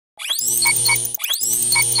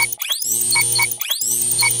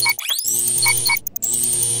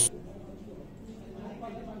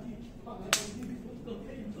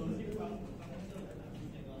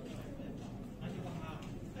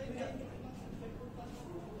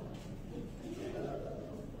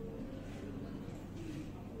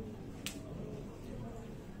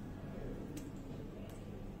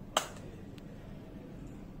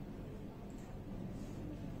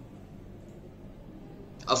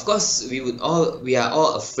Of course, we are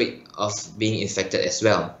all afraid of being infected as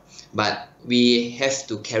well, but we have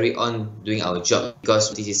to carry on doing our job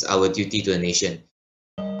because this is our duty to the nation.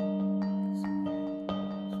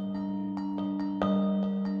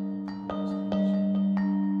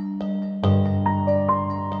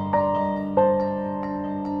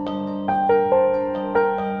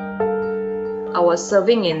 I was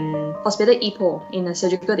serving in Hospital Ipoh in the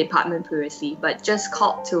surgical department previously, but just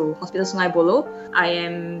called to Hospital Sungai Buloh. I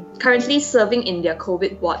am currently serving in their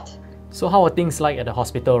COVID ward. So how are things like at the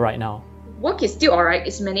hospital right now? Work is still alright,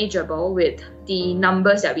 it's manageable with the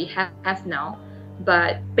numbers that we have now,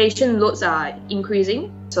 but patient loads are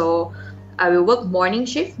increasing. So I will work morning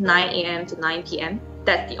shift, 9 a.m. to 9 p.m.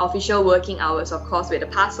 That's the official working hours, of course, with the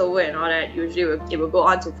Passover and all that. Usually it will go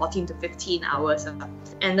on to 14 to 15 hours.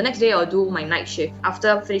 And the next day I'll do my night shift.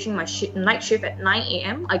 After finishing my night shift at 9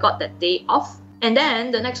 a.m., I got that day off. And then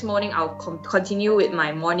the next morning I'll continue with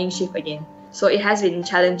my morning shift again. So it has been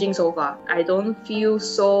challenging so far. I don't feel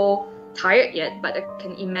so tired yet, but I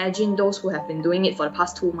can imagine those who have been doing it for the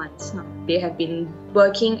past 2 months. They have been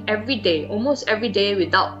working every day, almost every day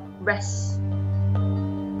without rest.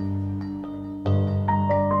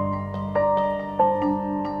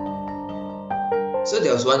 So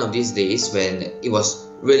there was one of these days when it was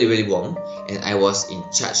really warm and I was in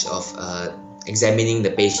charge of examining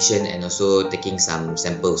the patient and also taking some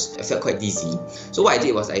samples. I felt quite dizzy. So what I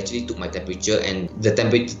did was I actually took my temperature, and the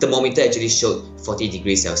thermometer actually showed 40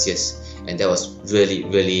 degrees Celsius, and that was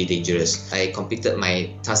really dangerous. I completed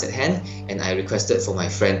my task at hand and I requested for my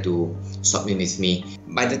friend to swap in with me.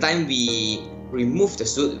 By the time we removed the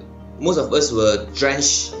suit, most of us were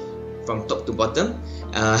drenched from top to bottom.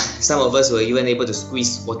 Some of us were even able to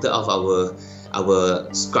squeeze water out of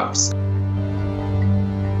our scrubs.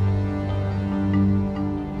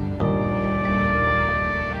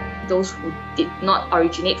 Those who did not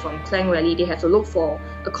originate from Klang Valley, they have to look for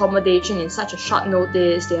accommodation in such a short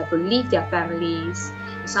notice. They have to leave their families.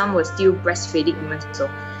 Some were still breastfeeding women. So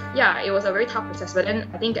yeah, it was a very tough process. But then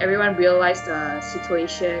I think everyone realized the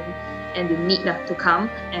situation and the need to come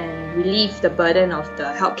and relieve the burden of the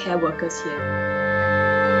healthcare workers here.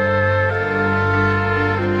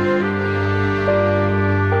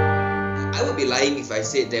 I would be lying if I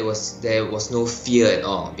said there was no fear at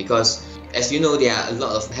all, because as you know, there are a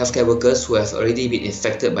lot of healthcare workers who have already been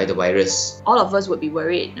infected by the virus. All of us would be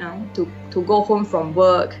worried, to go home from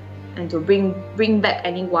work and to bring back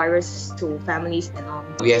any virus to families and all.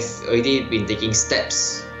 We have already been taking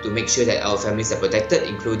steps to make sure that our families are protected,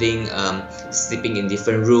 including sleeping in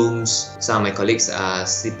different rooms. Some of my colleagues are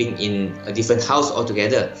sleeping in a different house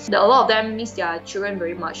altogether. A lot of them miss their children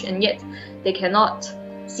very much, and yet they cannot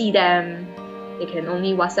see them. They can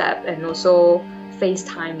only WhatsApp and also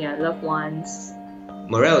FaceTime their loved ones.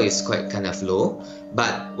 Morale is quite kind of low,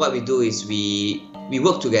 but what we do is we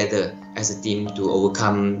work together as a team to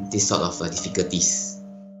overcome this sort of difficulties.